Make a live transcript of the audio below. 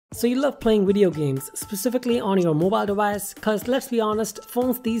So you love playing video games, specifically on your mobile device, cause let's be honest,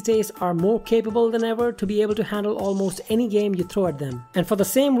 phones these days are more capable than ever to be able to handle almost any game you throw at them. And for the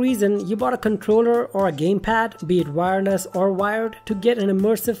same reason, you bought a controller or a gamepad, be it wireless or wired, to get an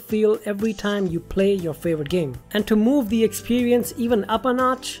immersive feel every time you play your favorite game. And to move the experience even up a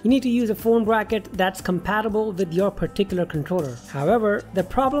notch, you need to use a phone bracket that's compatible with your particular controller. However, the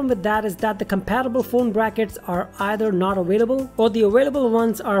problem with that is that the compatible phone brackets are either not available, or the available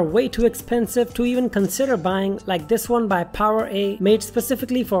ones are way too expensive to even consider buying, like this one by PowerA, made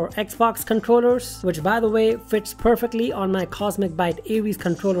specifically for Xbox controllers, which by the way fits perfectly on my Cosmic Byte Aries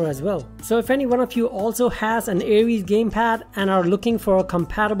controller as well. So if any one of you also has an Aries gamepad and are looking for a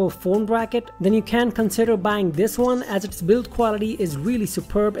compatible phone bracket, then you can consider buying this one, as its build quality is really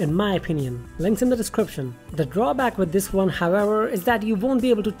superb in my opinion. Links in the description. The drawback with this one, however, is that you won't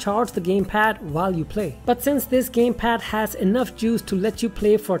be able to charge the gamepad while you play. But since this gamepad has enough juice to let you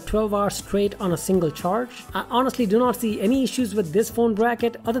play for 12 hours straight on a single charge, I honestly do not see any issues with this phone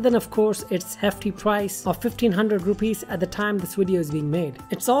bracket, other than of course its hefty price of 1500 rupees at the time this video is being made.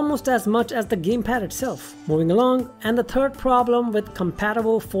 It's almost as much as the gamepad itself. Moving along, and the third problem with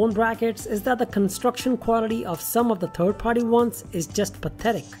compatible phone brackets is that the construction quality of some of the third-party ones is just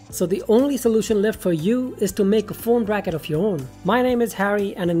pathetic. So the only solution left for you is to make a phone bracket of your own. My name is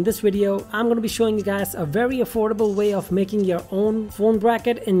Harry, and in this video I'm going to be showing you guys a very affordable way of making your own phone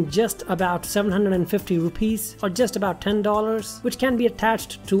bracket in just about 750 rupees, or just about $10, which can be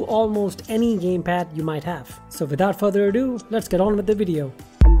attached to almost any gamepad you might have. So without further ado, let's get on with the video.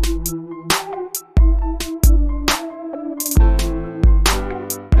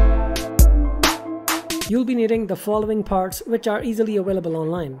 You'll be needing the following parts, which are easily available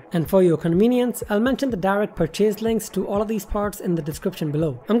online. And for your convenience, I'll mention the direct purchase links to all of these parts in the description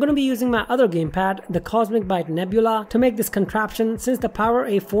below. I'm going to be using my other gamepad, the Cosmic Byte Nebula, to make this contraption, since the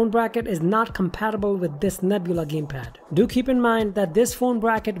PowerA phone bracket is not compatible with this Nebula gamepad. Do keep in mind that this phone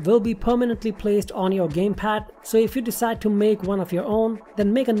bracket will be permanently placed on your gamepad, so if you decide to make one of your own,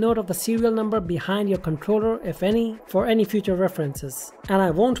 then make a note of the serial number behind your controller, if any, for any future references. And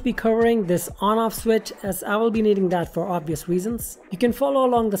I won't be covering this on-off switch, as I will be needing that for obvious reasons. You can follow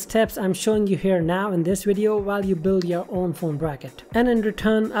along the steps I'm showing you here now in this video while you build your own phone bracket. And in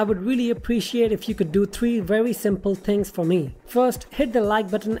return, I would really appreciate if you could do 3 very simple things for me. First, hit the like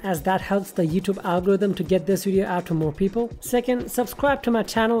button, as that helps the YouTube algorithm to get this video out to more people. Second, subscribe to my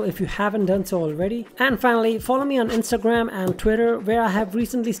channel if you haven't done so already. And finally, follow me on Instagram and Twitter, where I have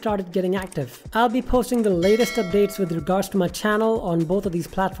recently started getting active. I'll be posting the latest updates with regards to my channel on both of these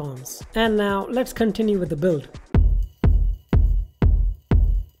platforms. And now, let's continue with the build.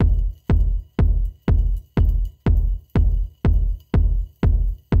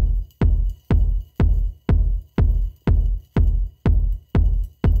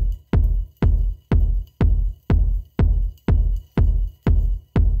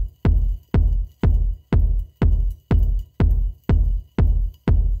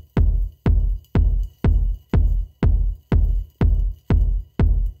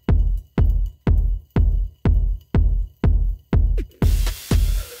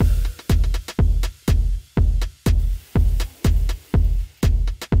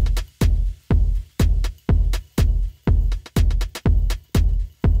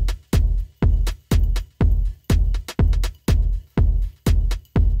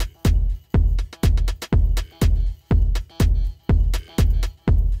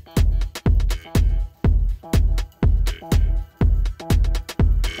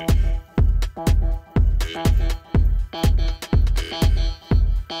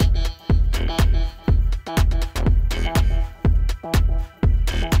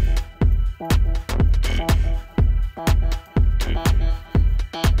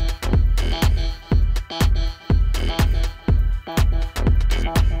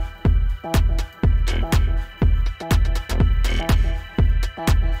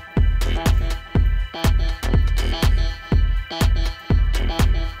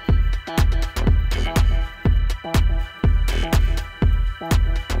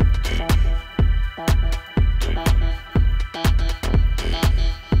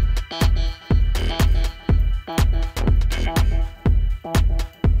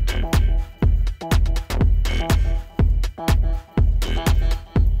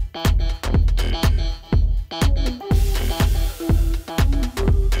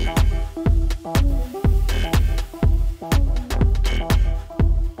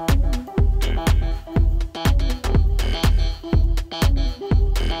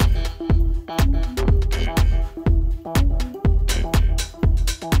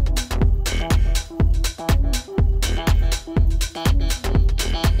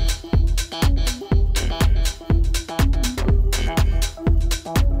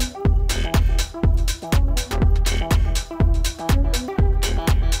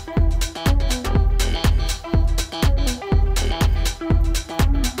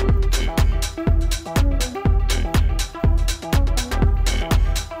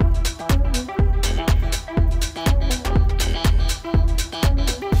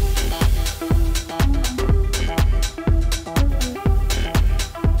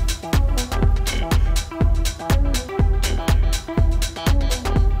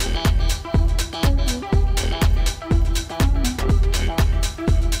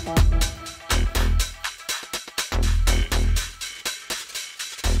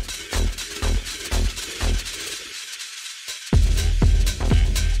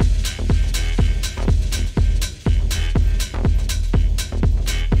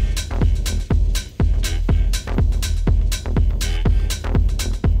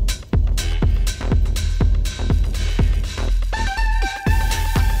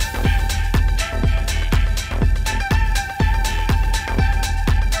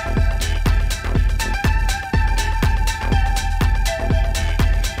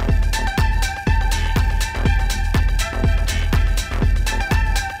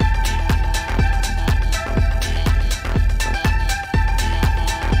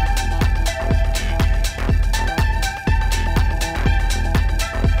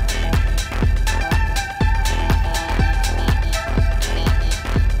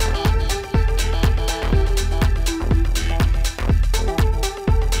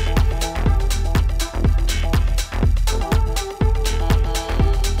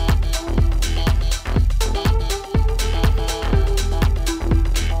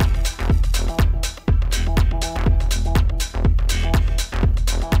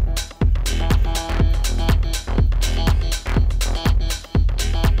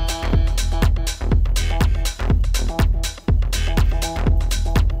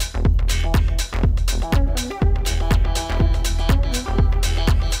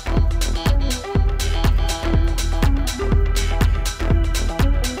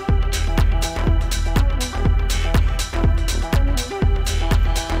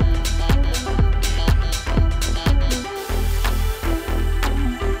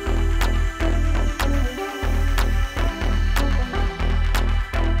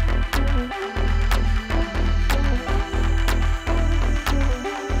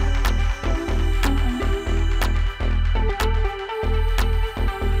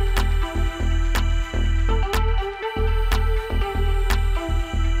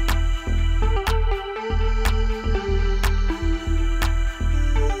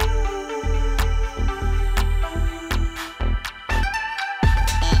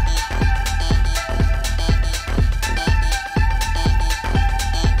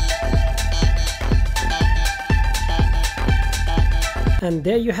 And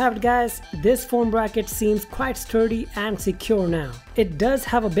there you have it guys, this phone bracket seems quite sturdy and secure now. It does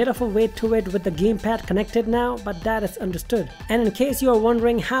have a bit of a weight to it with the gamepad connected now, but that is understood. And in case you are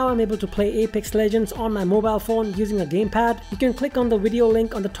wondering how I'm able to play Apex Legends on my mobile phone using a gamepad, you can click on the video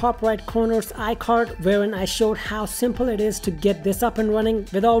link on the top right corner's iCard wherein I showed how simple it is to get this up and running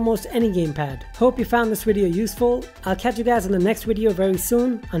with almost any gamepad. Hope you found this video useful. I'll catch you guys in the next video very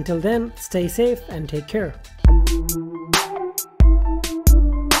soon. Until then, stay safe and take care.